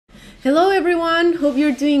Hello everyone, hope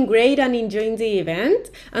you're doing great and enjoying the event,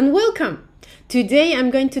 and welcome! Today I'm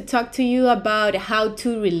going to talk to you about how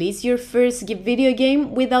to release your first video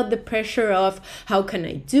game without the pressure of how can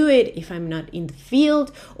I do it if I'm not in the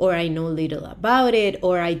field, or I know little about it,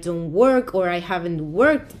 or I don't work, or I haven't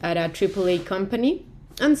worked at a AAA company,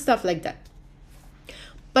 and stuff like that.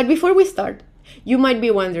 But before we start, you might be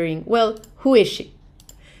wondering, well, who is she?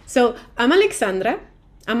 So I'm Alexandra,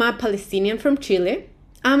 I'm a Palestinian from Chile.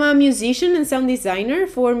 I'm a musician and sound designer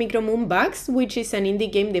for Micromoon Bugs, which is an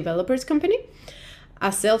indie game developers company,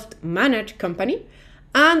 a self-managed company,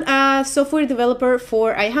 and a software developer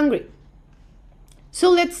for iHungry.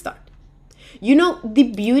 So let's start. You know, the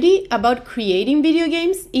beauty about creating video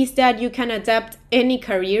games is that you can adapt any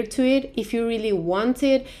career to it if you really want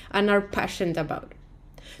it and are passionate about it.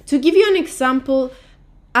 To give you an example,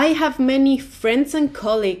 I have many friends and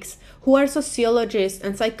colleagues who are sociologists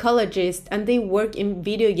and psychologists, and they work in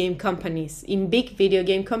video game companies, in big video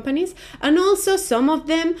game companies. And also some of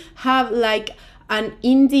them have like an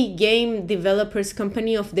indie game developers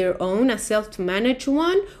company of their own, a self-managed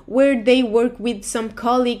one, where they work with some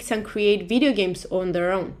colleagues and create video games on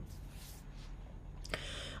their own.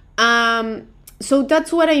 So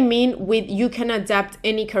that's what I mean with you can adapt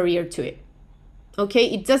any career to it. Okay,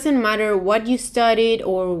 it doesn't matter what you studied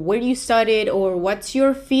or where you studied or what's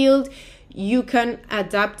your field, you can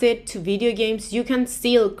adapt it to video games. You can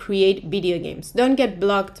still create video games. Don't get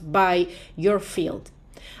blocked by your field.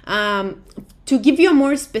 To give you a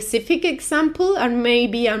more specific example, and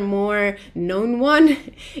maybe a more known one,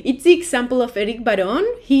 it's the example of Eric Baron.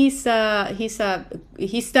 He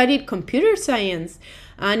studied computer science,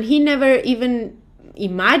 and he never even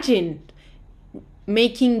imagined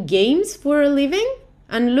making games for a living,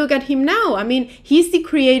 and look at him now. I mean, he's the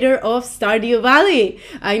creator of Stardew Valley.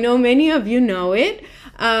 I know many of you know it,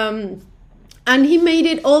 and he made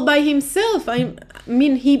it all by himself. I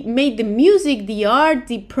mean, he made the music, the art,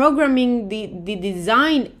 the programming, the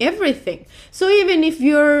design, everything. So even if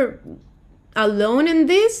you're alone in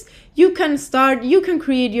this, you can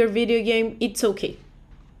create your video game. It's okay.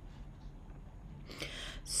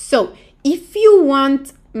 So if you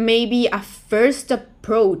want maybe a first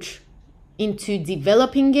approach into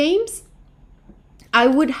developing games, I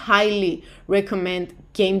would highly recommend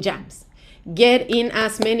game jams. Get in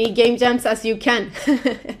as many game jams as you can.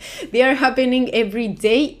 They are happening every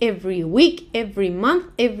day, every week, every month,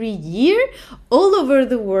 every year, all over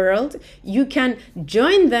the world. You can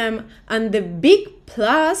join them, and the big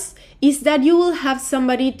plus is that you will have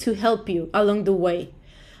somebody to help you along the way.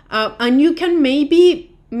 And you can maybe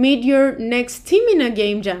meet your next team in a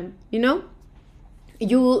game jam. You know,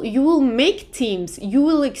 you will make teams. You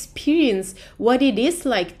will experience what it is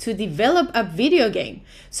like to develop a video game.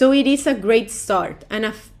 So it is a great start and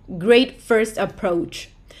a great first approach.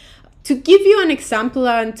 To give you an example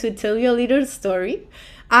and to tell you a little story,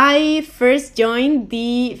 I first joined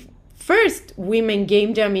the first women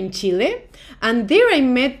game jam in Chile, and there I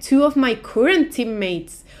met two of my current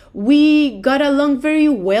teammates. We got along very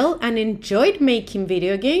well and enjoyed making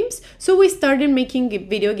video games, so we started making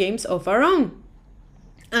video games of our own.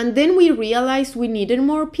 And then we realized we needed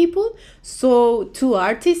more people, so 2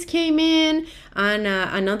 artists came in and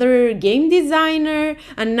another game designer,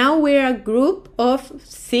 and now we're a group of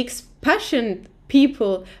 6 passionate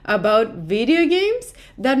people about video games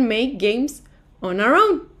that make games on our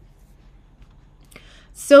own.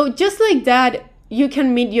 So just like that, you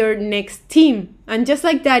can meet your next team, and just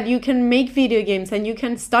like that, you can make video games and you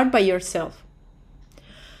can start by yourself.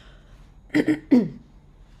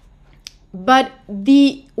 But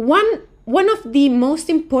the one of the most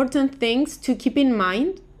important things to keep in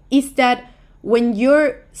mind is that when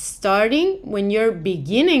you're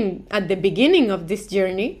beginning at the beginning of this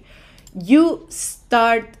journey, you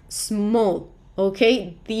start small.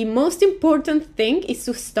 Okay, the most important thing is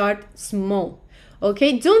to start small.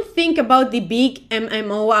 Okay, don't think about the big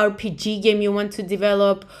MMORPG game you want to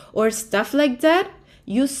develop or stuff like that.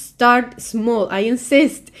 You start small, I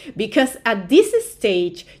insist, because at this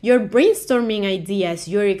stage, you're brainstorming ideas,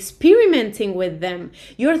 you're experimenting with them,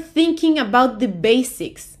 you're thinking about the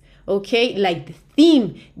basics, okay? Like the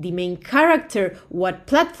theme, the main character, what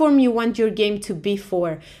platform you want your game to be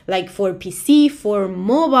for, like for PC, for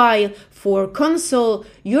mobile, for console,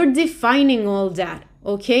 you're defining all that,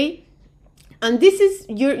 okay? And this is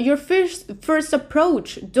your first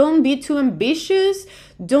approach. Don't be too ambitious.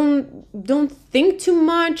 Don't think too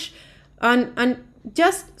much, and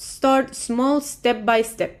just start small, step by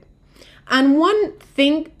step. And one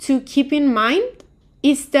thing to keep in mind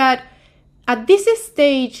is that at this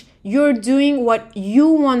stage, you're doing what you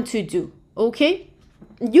want to do. Okay?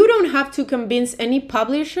 you don't have to convince any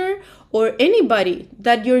publisher or anybody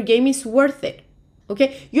that your game is worth it.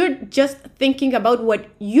 Okay, you're just thinking about what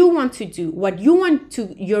you want to do, what you want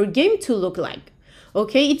your game to look like.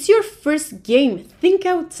 Okay, it's your first game. Think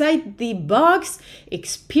outside the box,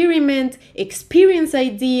 experiment, experience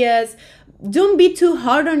ideas. Don't be too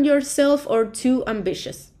hard on yourself or too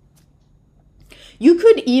ambitious. You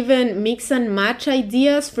could even mix and match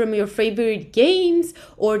ideas from your favorite games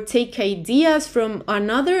or take ideas from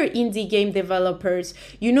another indie game developers,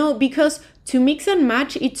 because to mix and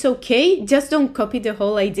match, it's okay. Just don't copy the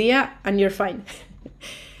whole idea and you're fine.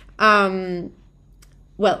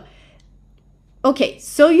 Okay,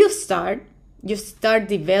 so you say,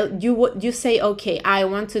 okay, I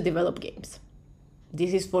want to develop games.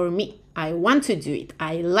 This is for me. I want to do it.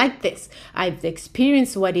 I like this. I've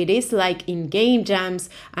experienced what it is like in game jams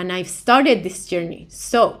and I've started this journey.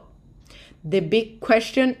 So the big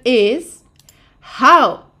question is,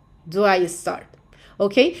 how do I start?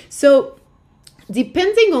 Okay, so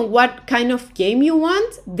depending on what kind of game you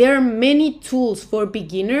want, there are many tools for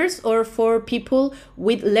beginners or for people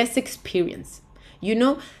with less experience.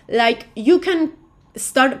 Like you can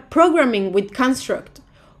start programming with Construct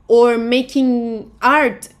or making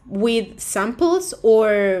art with samples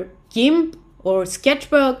or GIMP or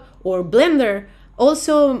Sketchbook or Blender.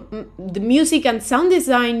 Also, the music and sound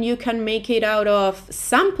design, you can make it out of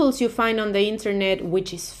samples you find on the internet,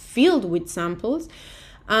 which is filled with samples,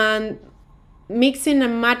 and mixing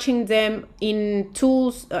and matching them in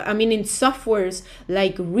tools, in softwares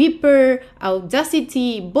like Reaper,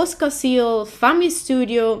 Audacity, Boscasile,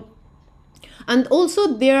 FamiStudio. And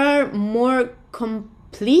also there are more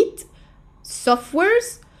complete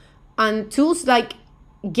softwares and tools like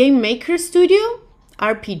Game Maker Studio,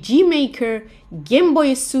 RPG Maker, Game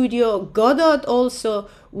Boy Studio, Godot also,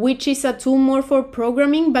 which is a tool more for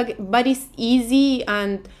programming, but it's easy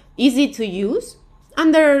to use.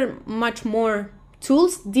 And there are much more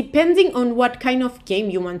tools depending on what kind of game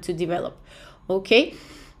you want to develop. Okay,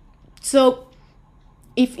 so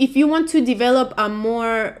if you want to develop a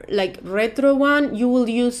more like retro one, you will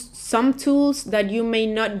use some tools that you may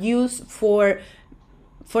not use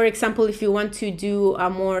for example, if you want to do a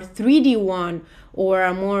more 3D one or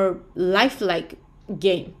a more lifelike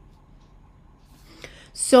game.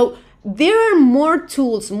 So there are more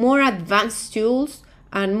tools, more advanced tools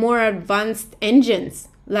and more advanced engines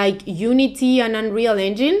like Unity and Unreal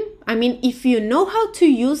Engine. If you know how to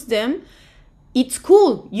use them, it's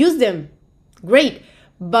cool, use them, great.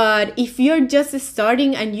 But if you're just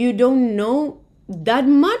starting and you don't know that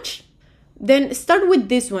much, then start with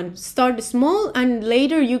this one. Start small and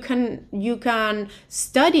later you can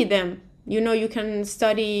study them. You can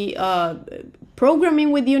study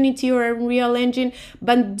programming with Unity or Unreal Engine,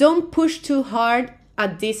 but don't push too hard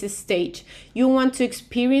at this stage. You want to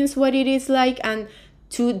experience what it is like and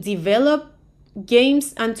to develop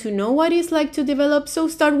games and to know what it's like to develop. So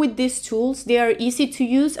start with these tools. They are easy to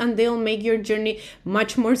use and they'll make your journey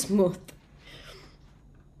much more smooth.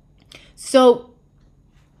 So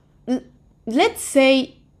let's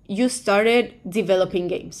say you started developing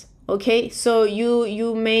games. Okay, so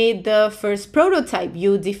you made the first prototype,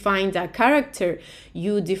 you defined a character,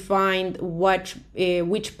 you defined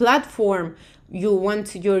which platform you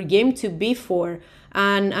want your game to be for,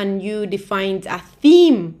 and you defined a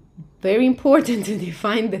theme. Very important to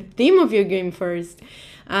define the theme of your game first.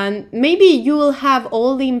 And maybe you will have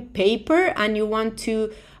all in paper and you want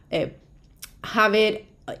to have it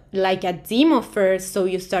like a demo first. So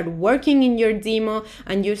you start working in your demo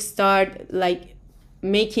and you start like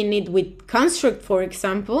making it with Construct, for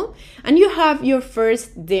example, and you have your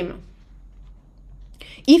first demo.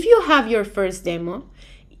 If you have your first demo,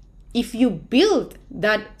 if you build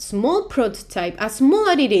that small prototype, as small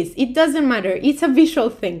as it is, it doesn't matter, it's a visual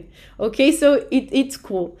thing, okay? So it's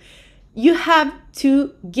cool. You have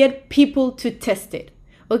to get people to test it,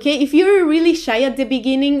 okay? If you're really shy at the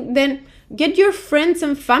beginning, then get your friends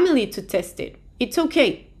and family to test it. It's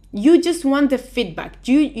okay. You just want the feedback.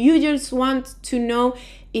 You just want to know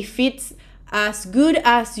if it's as good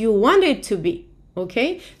as you want it to be,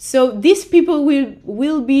 okay? So these people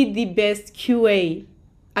will be the best QA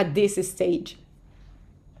at this stage.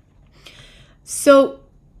 So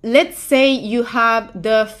let's say you have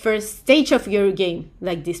the first stage of your game,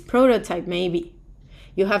 like this prototype maybe.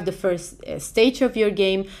 You have the first stage of your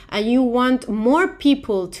game and you want more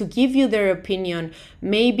people to give you their opinion,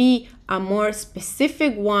 maybe a more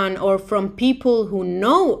specific one or from people who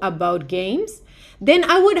know about games, then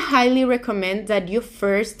I would highly recommend that you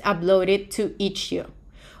first upload it to itch.io.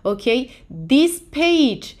 Okay, this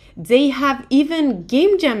page, they have even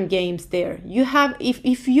Game Jam games there. You have,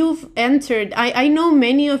 if you've entered, I know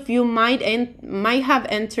many of you might have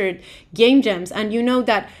entered Game Jams, and you know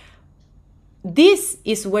that this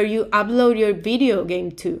is where you upload your video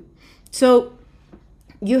game to. So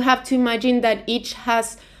you have to imagine that each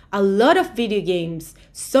has a lot of video games.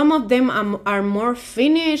 Some of them are more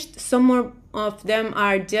finished, some more of them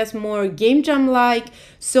are just more Game Jam like.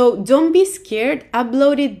 So don't be scared,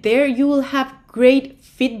 upload it there. You will have great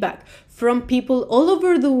feedback from people all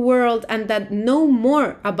over the world and that know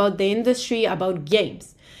more about the industry, about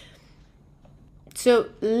games. So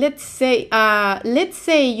let's say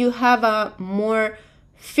you have a more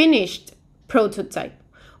finished prototype.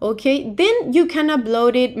 Okay, then you can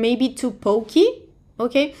upload it maybe to Poki.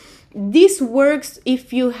 Okay, this works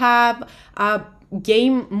if you have a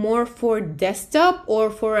game more for desktop or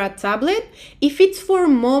for a tablet. If it's for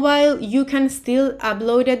mobile, you can still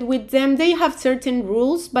upload it with them. They have certain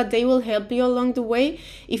rules, but they will help you along the way.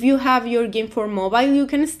 If you have your game for mobile, you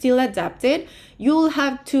can still adapt it. You'll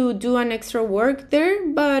have to do an extra work there,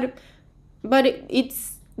 but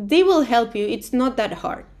they will help you. It's not that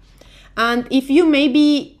hard. And if you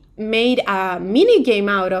maybe made a mini game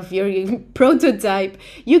out of your prototype,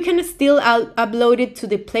 you can still upload it to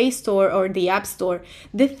the Play Store or the App Store.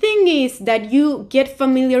 The thing is that you get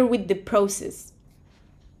familiar with the process.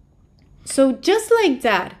 So just like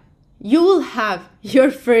that, you will have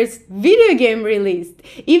your first video game released.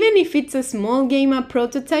 Even if it's a small game, a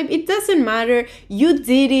prototype, it doesn't matter. You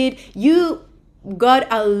did it, you got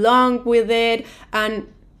along with it,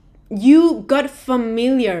 and you got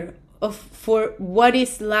familiar for what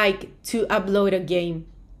it's like to upload a game.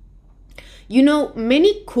 You know,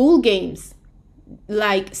 many cool games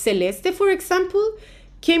like Celeste, for example,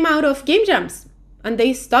 came out of Game Jams, and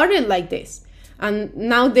they started like this, and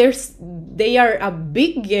now they are a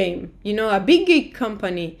big game, you know, a big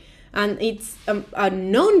company, and it's a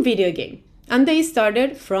known video game, and they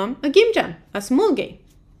started from a Game Jam, a small game.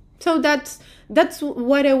 So that's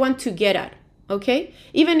what I want to get at. Okay,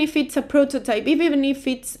 even if it's a prototype, even if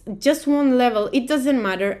it's just one level, it doesn't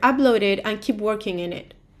matter. Upload it and keep working in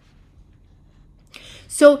it.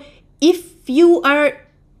 So if you are,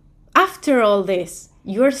 after all this,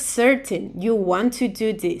 you're certain you want to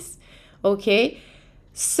do this, okay,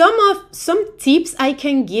 some tips I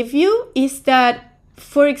can give you is that,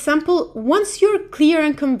 for example, once you're clear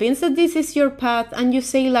and convinced that this is your path, and you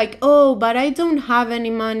say like, oh, but I don't have any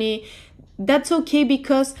money, that's okay,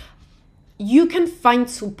 because you can find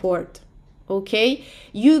support. Okay,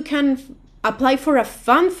 you can apply for a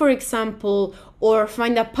fund, for example, or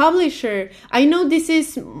find a publisher. I know this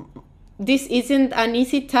isn't an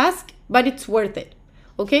easy task, but it's worth it.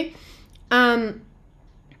 Okay,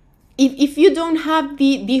 if you don't have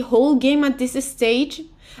the whole game at this stage,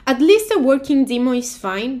 at least a working demo is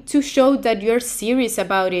fine to show that you're serious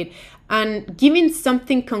about it, and giving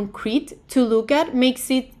something concrete to look at makes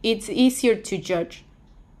it's easier to judge.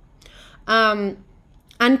 And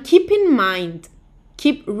keep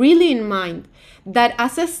really in mind that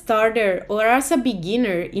as a starter or as a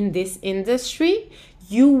beginner in this industry,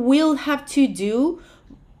 you will have to do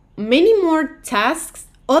many more tasks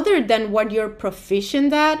other than what you're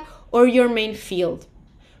proficient at or your main field.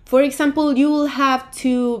 For example, you will have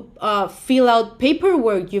to fill out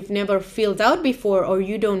paperwork you've never filled out before, or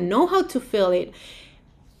you don't know how to fill it.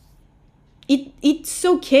 It's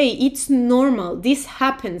okay, it's normal. This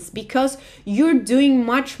happens because you're doing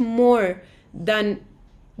much more than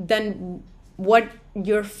what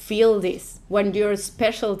your field is, what your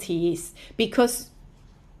specialty is, because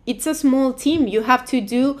it's a small team. You have to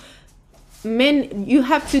do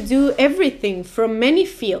everything from many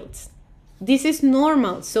fields. This is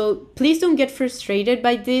normal. So please don't get frustrated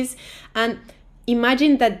by this, and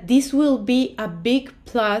imagine that this will be a big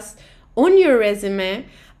plus on your resume,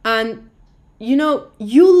 and you know,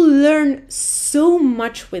 you'll learn so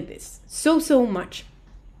much with this, so much.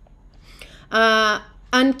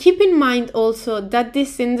 And keep in mind also that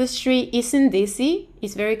this industry isn't easy,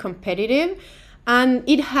 it's very competitive, and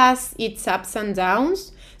it has its ups and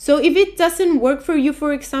downs. So if it doesn't work for you,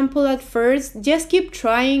 for example, at first, just keep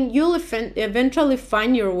trying. You'll eventually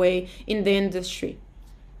find your way in the industry.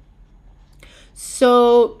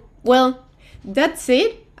 So, well, that's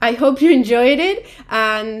it. I hope you enjoyed it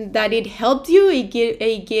and that it helped you.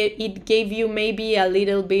 It gave you maybe a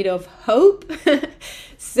little bit of hope.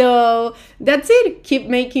 So that's it. Keep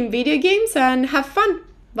making video games and have fun.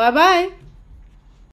 Bye bye.